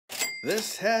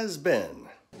This has been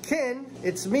Ken,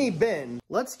 it's me, Ben.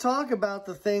 Let's talk about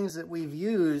the things that we've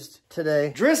used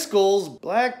today. Driscoll's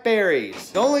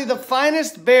blackberries. Only the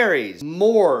finest berries.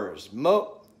 Moors.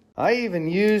 I even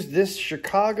used this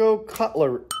Chicago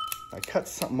cutlery. I cut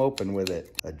something open with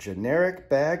it. A generic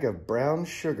bag of brown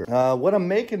sugar. What I'm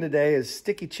making today is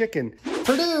sticky chicken.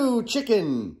 Perdue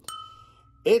Chicken.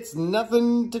 It's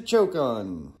nothing to choke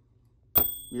on.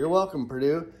 You're welcome,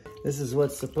 Perdue. This is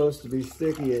what's supposed to be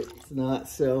sticky. It's not,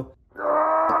 so.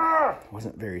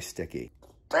 Wasn't very sticky.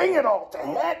 Dang it all to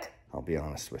heck! I'll be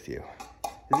honest with you.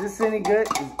 Is this any good?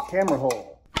 Camera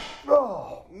hole.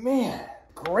 Oh, man.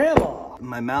 Grandma.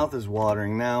 My mouth is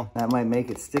watering now. That might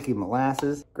make it sticky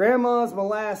molasses. Grandma's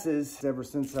molasses ever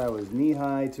since I was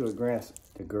knee-high to a grandma.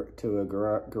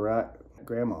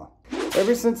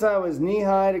 Ever since I was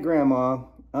knee-high to grandma,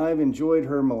 I've enjoyed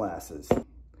her molasses.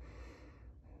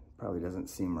 Probably doesn't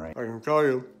seem right. I can tell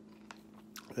you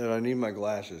that I need my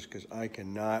glasses because I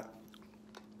cannot.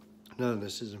 None of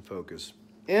this is in focus.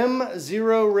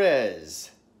 M0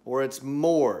 Res, or it's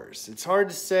Moors. It's hard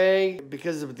to say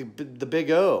because of the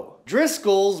big O.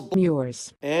 Driscoll's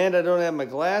Moors. And I don't have my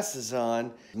glasses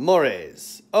on.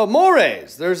 Mores. Oh,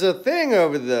 Mores! There's a thing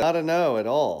over the. I don't know at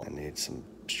all. I need some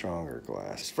stronger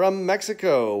glasses. From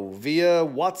Mexico via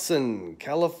Watson,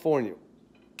 California.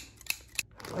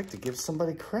 I'd like to give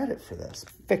somebody credit for this.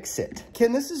 Fix it.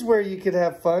 Ken, this is where you could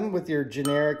have fun with your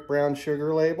generic brown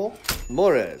sugar label.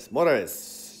 Mores.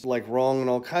 Like wrong in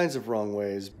all kinds of wrong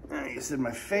ways. You said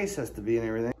my face has to be in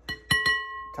everything.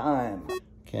 Time.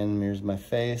 Ken, here's my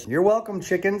face. You're welcome,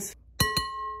 chickens.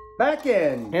 Back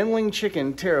in. Handling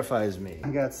chicken terrifies me.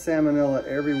 I got salmonella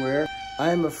everywhere.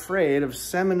 I'm afraid of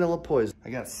salmonella poison. I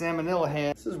got salmonella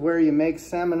hands. This is where you make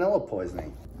salmonella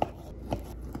poisoning.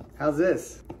 How's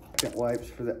this? Wipes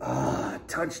for the,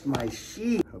 touched my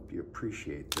sheath. Hope you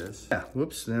appreciate this. Yeah,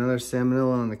 whoops, now there's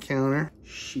salmonella on the counter.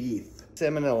 Sheath.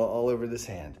 Salmonella all over this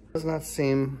hand. Does not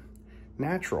seem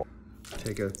natural.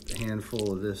 Take a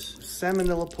handful of this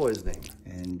salmonella poisoning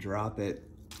and drop it.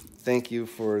 Thank you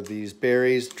for these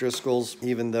berries, Driscoll's,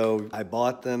 even though I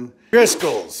bought them.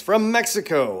 Driscoll's from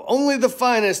Mexico, only the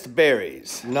finest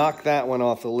berries. Knock that one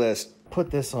off the list. Put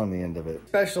this on the end of it.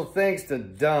 Special thanks to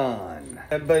Don.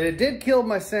 But it did kill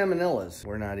my salmonellas.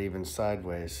 We're not even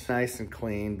sideways. Nice and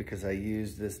clean because I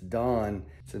used this Don.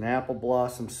 It's an apple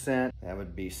blossom scent. That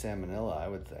would be salmonella, I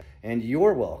would think. And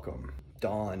you're welcome.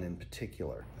 Dawn in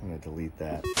particular. I'm gonna delete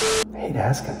that. I hate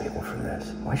asking people for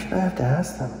this. Why should I have to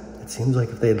ask them? It seems like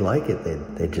if they'd like it,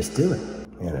 they'd just do it.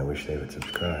 And I wish they would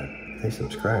subscribe. If they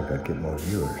subscribed, I'd get more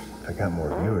viewers. If I got more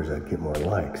viewers, I'd get more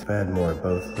likes. If I had more of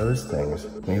both those things,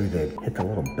 maybe they'd hit the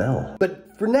little bell.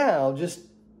 But for now, just,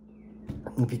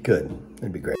 if you could,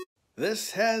 it'd be great.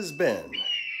 This has been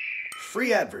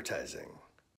free advertising.